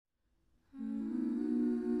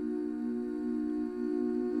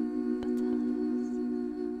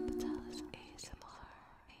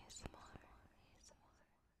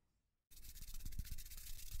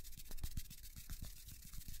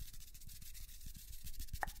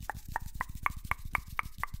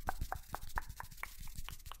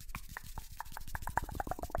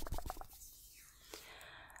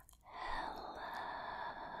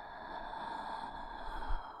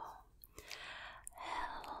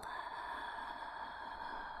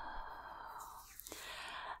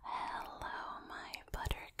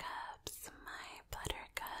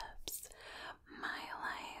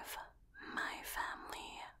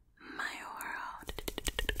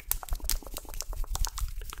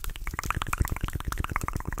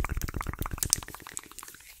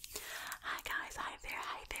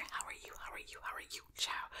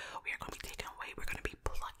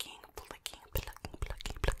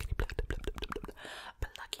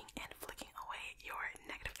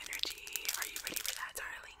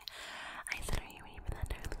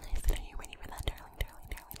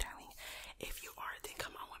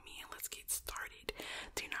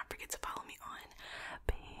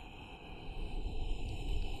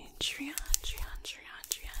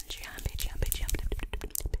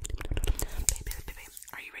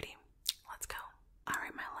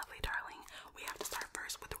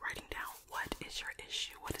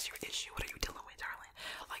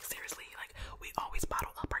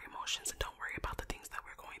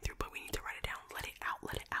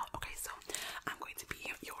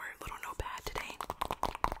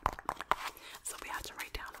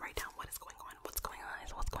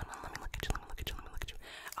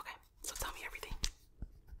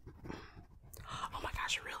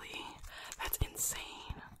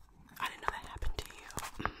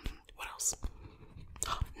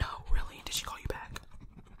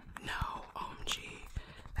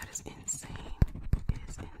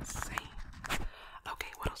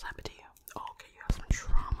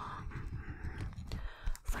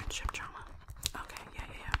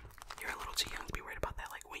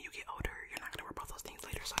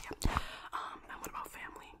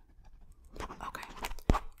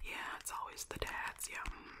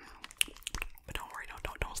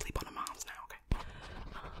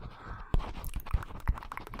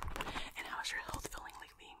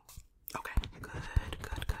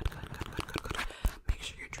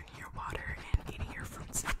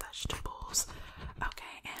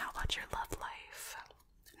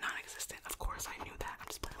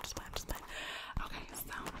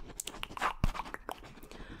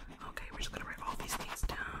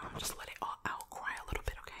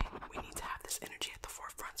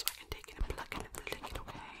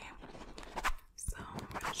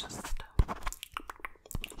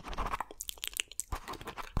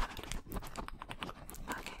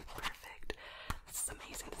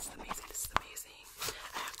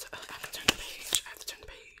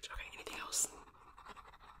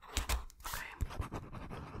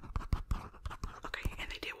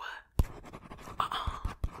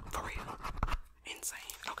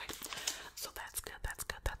insane. Okay, so that's good, that's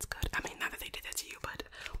good, that's good. I mean, not that they did that to you, but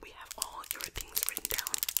we have all your things written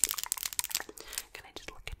down. Can I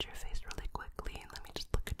just look at your face really quickly? Let me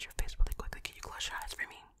just look at your face really quickly. Can you close your eyes for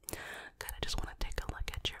me? Good, I just want to take a look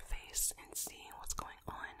at your face and see what's going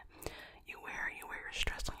on. You wear your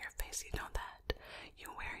stress on your face, you know that.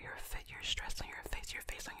 You wear your stress on your face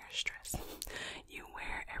on your stress. You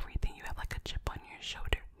wear everything. You have like a chip on your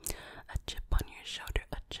shoulder. A chip on your shoulder.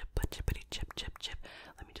 A chippity chip.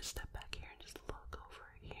 Let me just step back here and just look over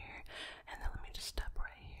here. And then let me just step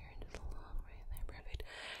right here and just look right there. Perfect.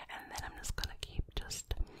 And then I'm just gonna keep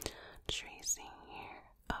just tracing here.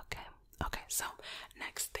 Okay. Okay, so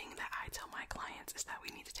next thing that I tell my clients is that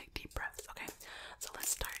we need to take deep breaths, okay? So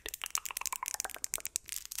let's start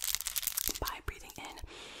by breathing in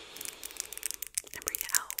and breathing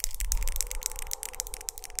out.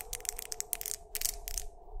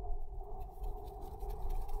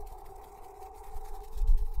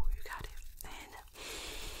 You got it. In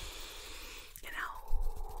and out.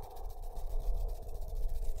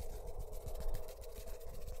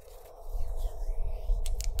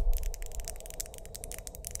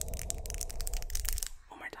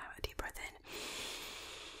 One more time, a deep breath in.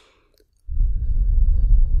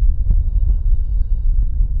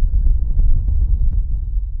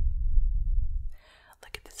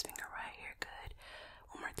 Look at this finger right here, good.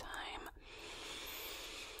 One more time.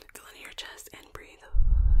 Feel into your chest and breathe.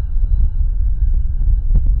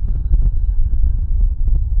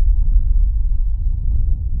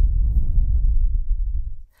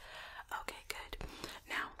 Okay, good.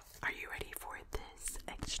 Now, are you ready for this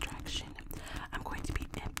extraction? I'm going to be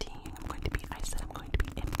emptying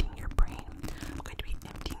your brain. I'm going to be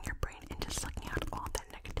emptying your brain and just sucking out all that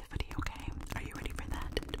negativity, okay? Are you ready for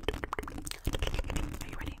that? Are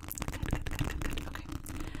you ready? Good. Okay.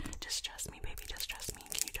 Just trust me, baby. Just trust me.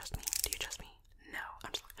 Can you trust me? Do you trust me? No.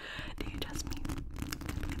 I'm just like, do you trust me?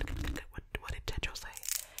 Good. What did Tetro say?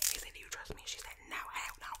 He said, do you trust me? She said, no.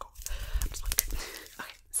 Hell no. Go. I'm just like,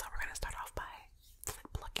 okay. So we're gonna start off by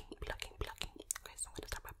plucking. Okay, so I'm gonna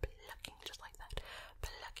start by plucking, just like that.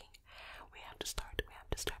 Plucking. We have to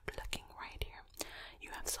start plucking right here. You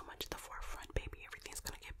have so much at the forefront, baby. Everything's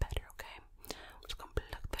gonna get better, okay? I'm just gonna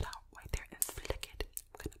pluck that out right there and flick it.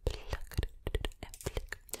 I'm gonna pluck it and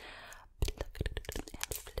flick. Pluck it and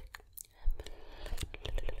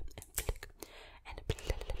flick. And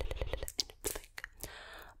flick. And flick.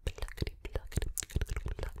 Pluckity pluck it.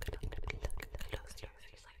 Close your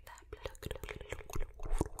face like that. Pluck it. And flick.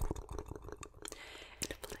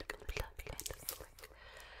 Pluck and flick.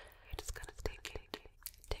 You're just gonna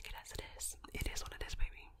take it as it is. It is what it is,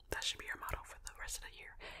 baby. That should be your motto for the rest of the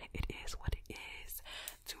year. It is what it is.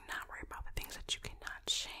 Do not worry about the things that you cannot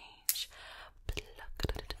change. Pluck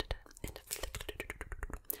and flick.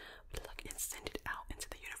 Pluck and send it out into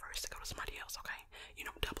the universe to go to somebody else, okay? You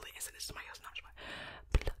know, double it and send it to somebody else. Not just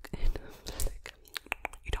pluck and flick.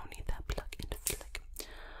 You don't need that. Pluck and flick.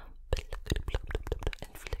 Pluck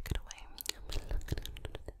and flick it away. Pluck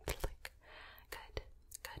and flick. Good.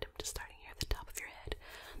 I'm just starting here at the top of your head,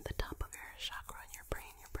 the top of your chakra, and your brain.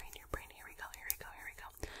 Here we go.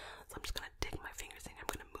 So I'm just gonna dig my fingers in. I'm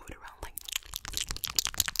gonna move it around like,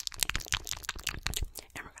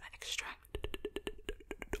 and we're gonna extract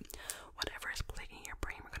whatever is plaguing your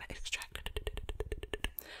brain. We're gonna extract.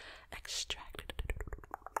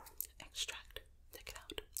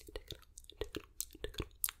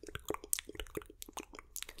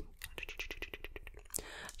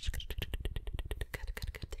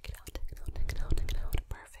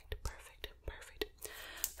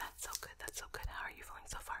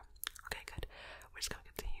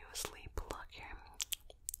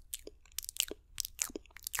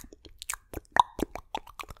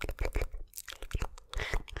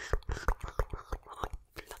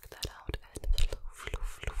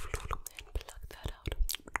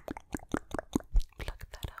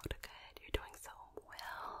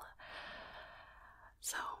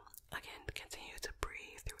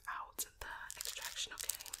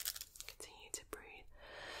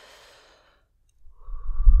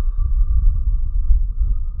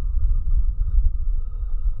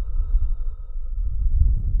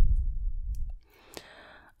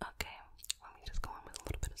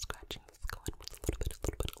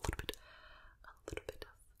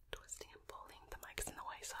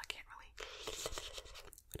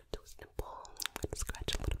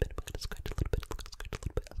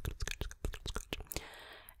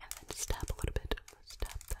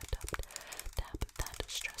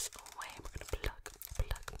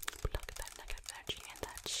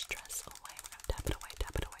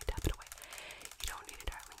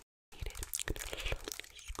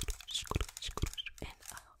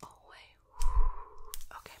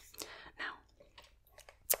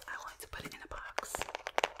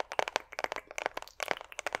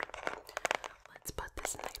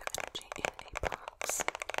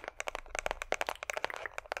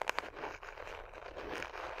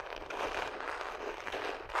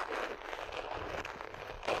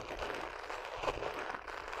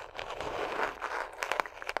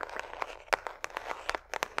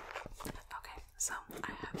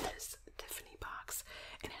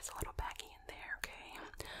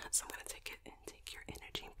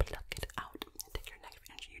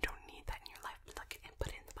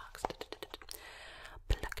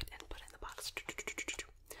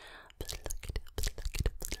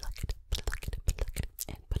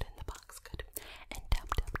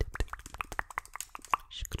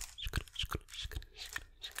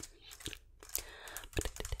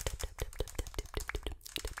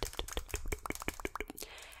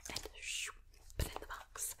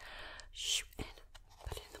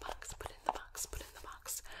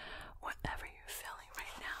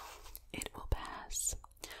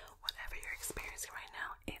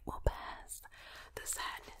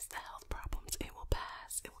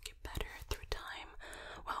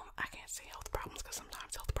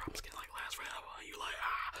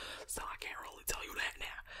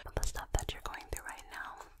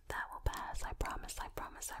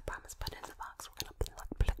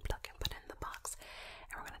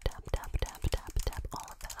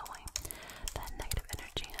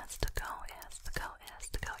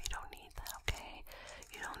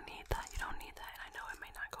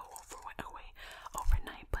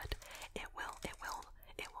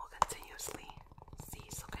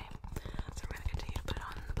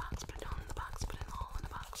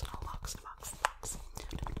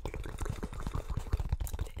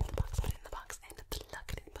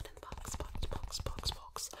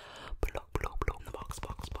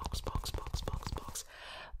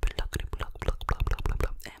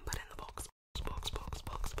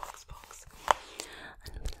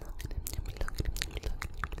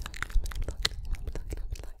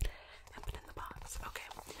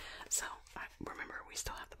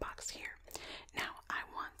 still have the box here. Now I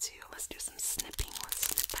want to, let's do some snipping. Let's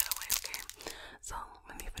snip that away, okay? So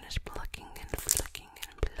let me finish plucking and plucking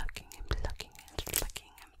and plucking and plucking and plucking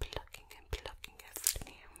and plucking and plucking and plucking.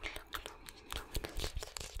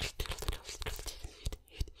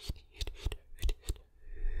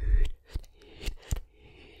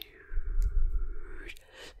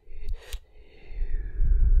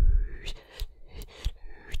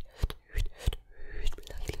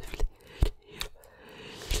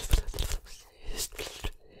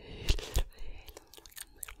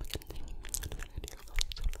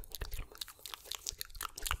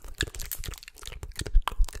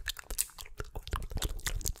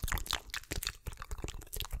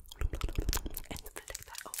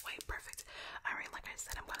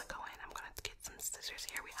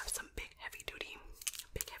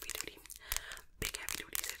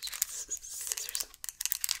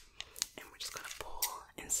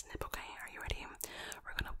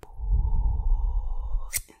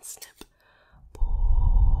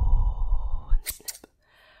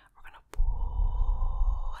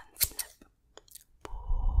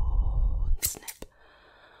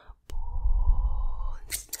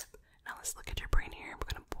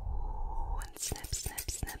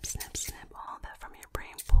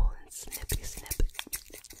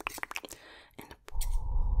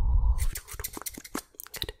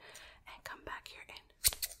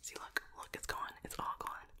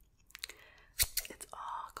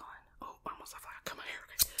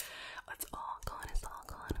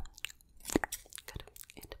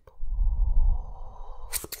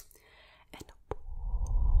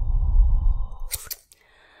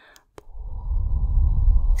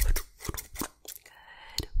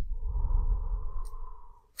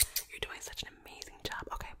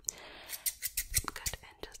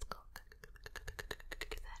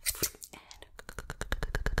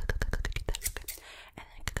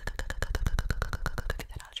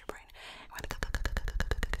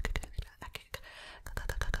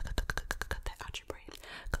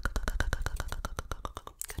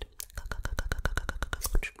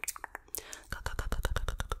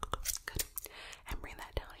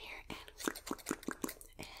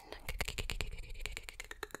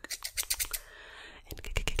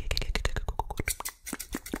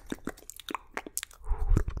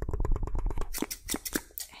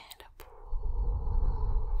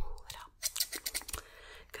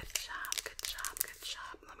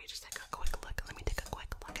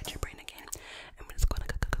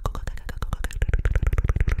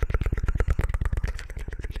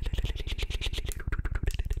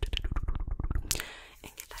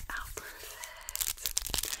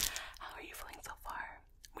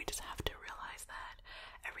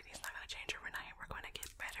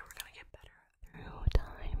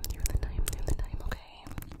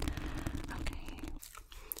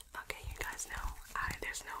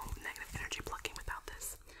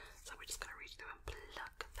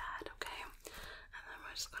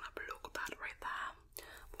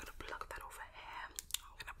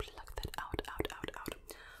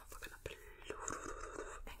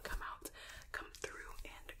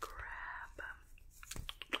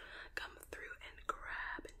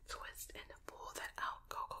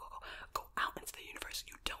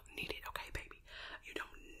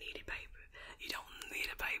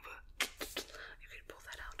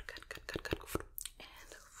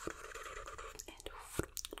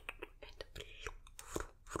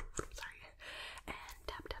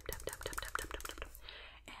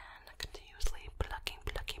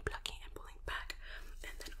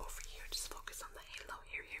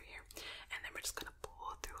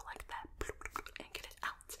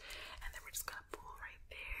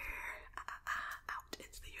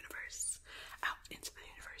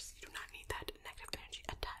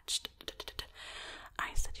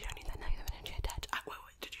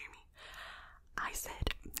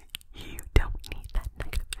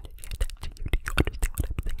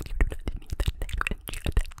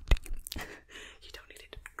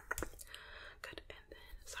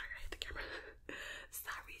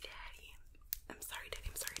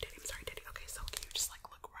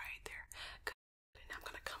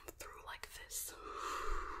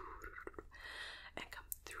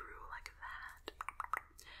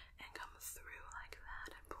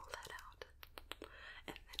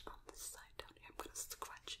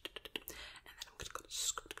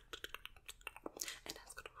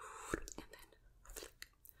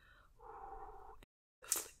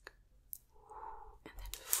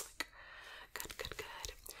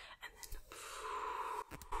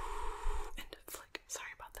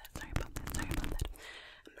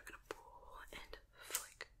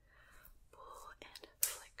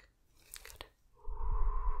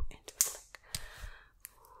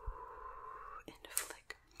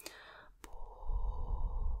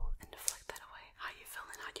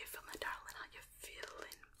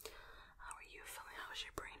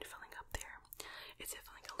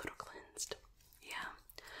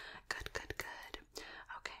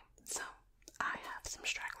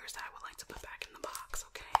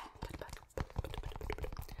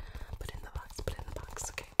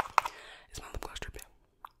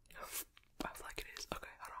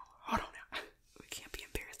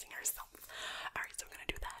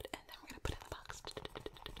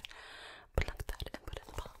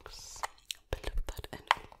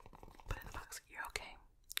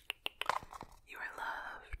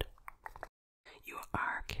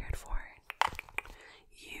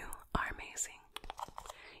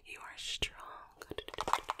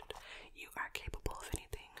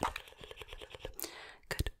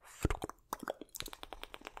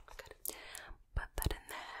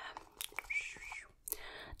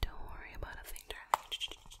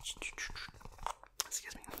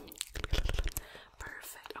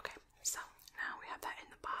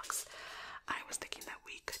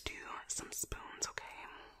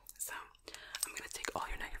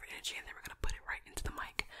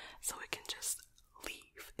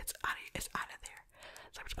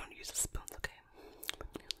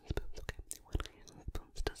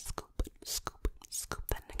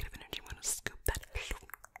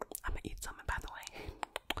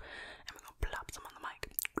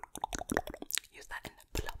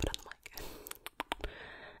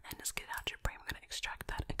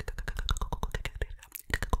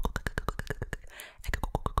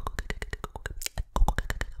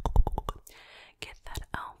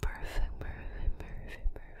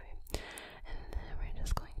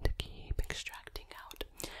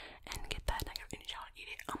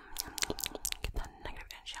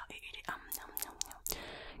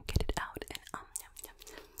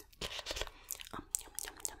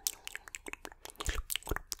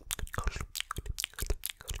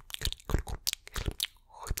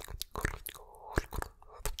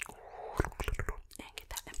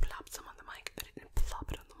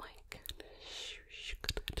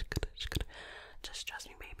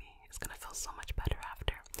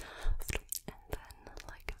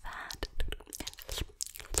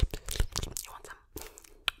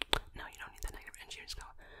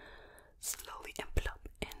 slowly and plop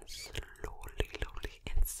and slowly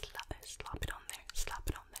and slap it on there. Slap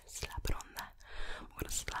it on there. Slap it on that. I'm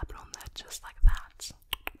gonna slap it on that just like that. Just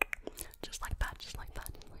like that. Just like that. Just like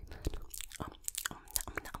that.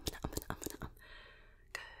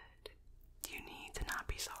 Good. You need to not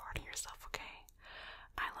be so hard on yourself, okay?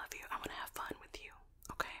 I love you. I want to have fun with you,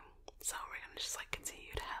 okay? So we're gonna just like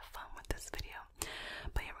continue to have fun with this video.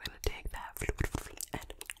 But yeah, we're gonna take that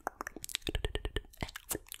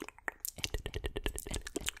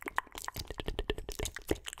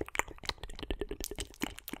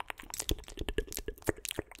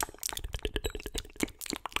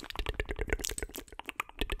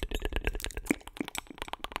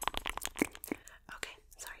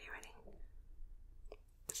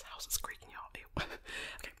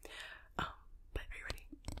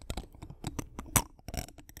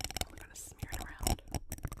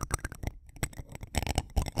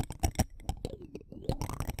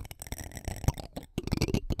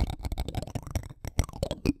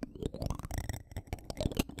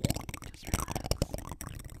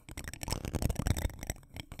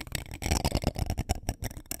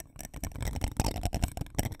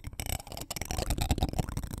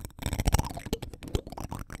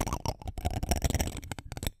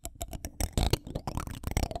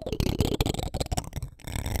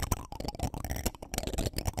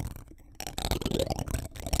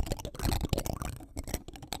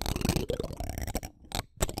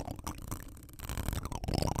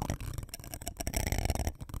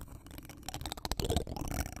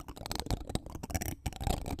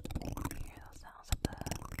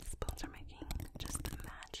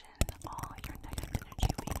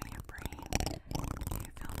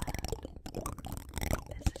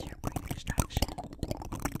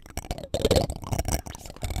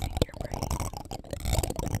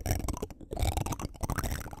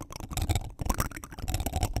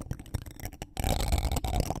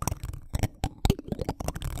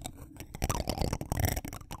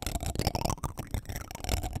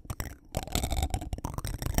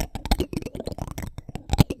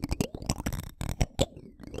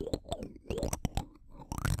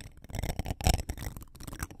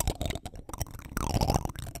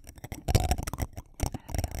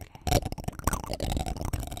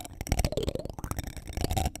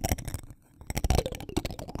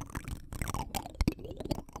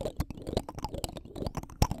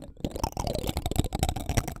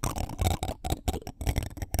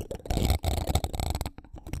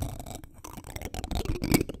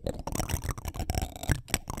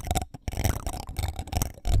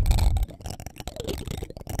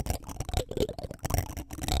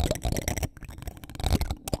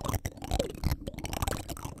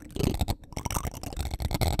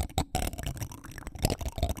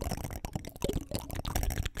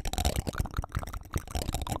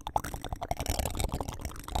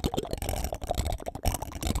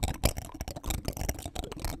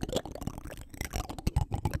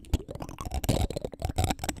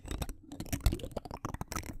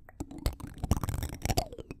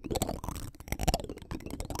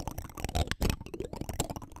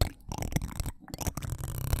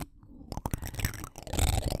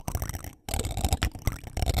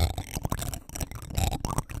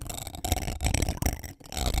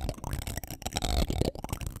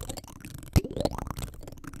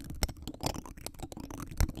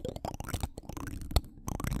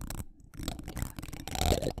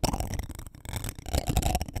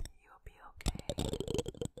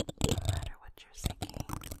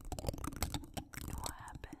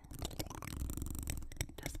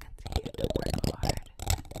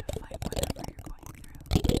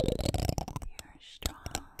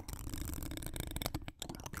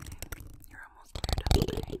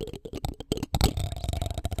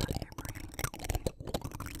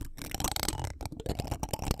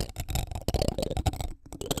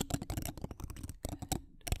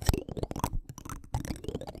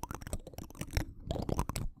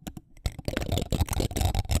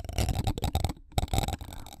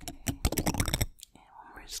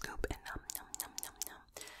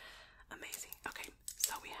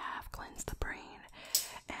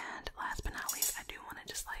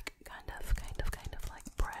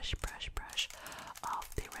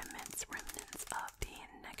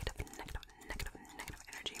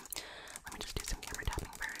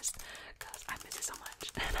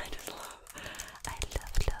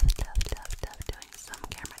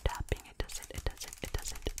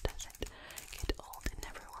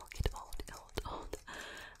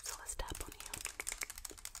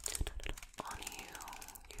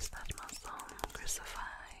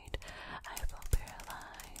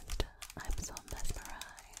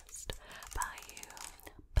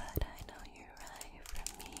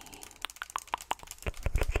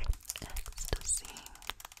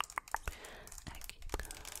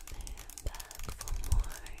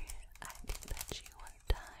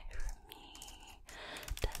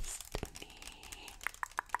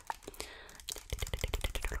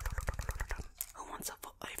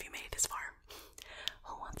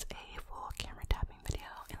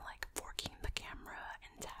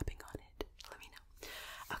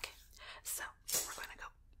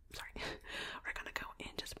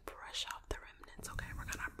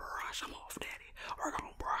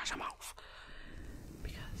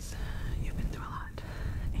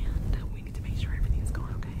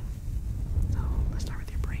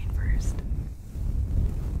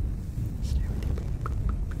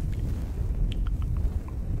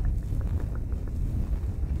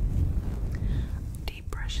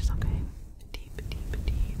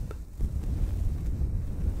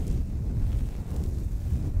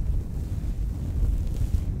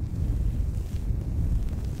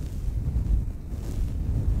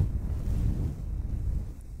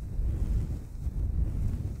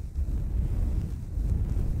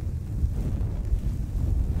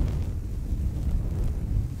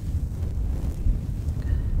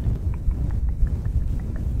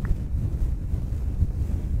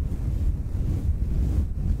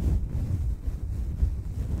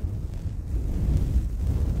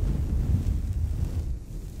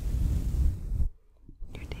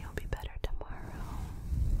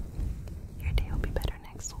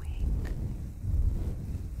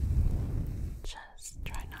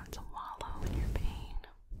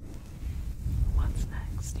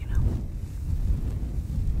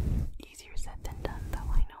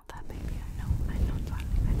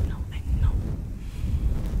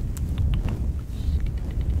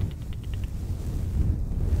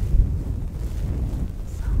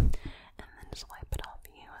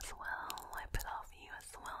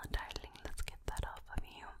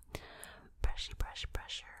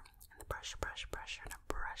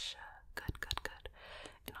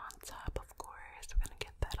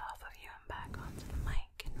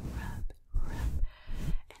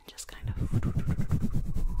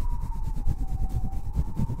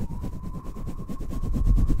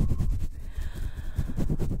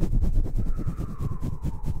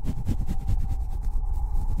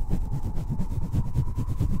Ooh.